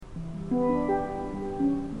Do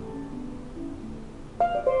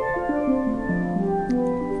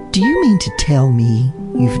you mean to tell me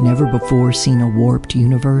you've never before seen a warped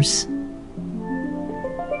universe?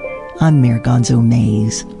 I'm Mayor Gonzo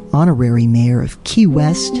Mays, honorary mayor of Key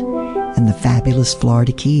West and the fabulous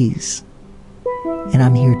Florida Keys. And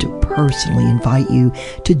I'm here to personally invite you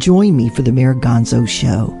to join me for the Mayor Gonzo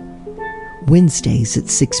Show, Wednesdays at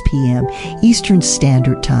 6 p.m. Eastern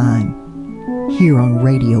Standard Time, here on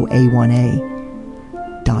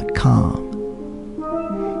RadioA1A.com.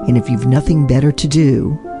 And if you've nothing better to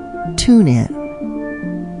do, tune in.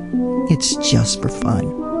 It's just for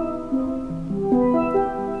fun.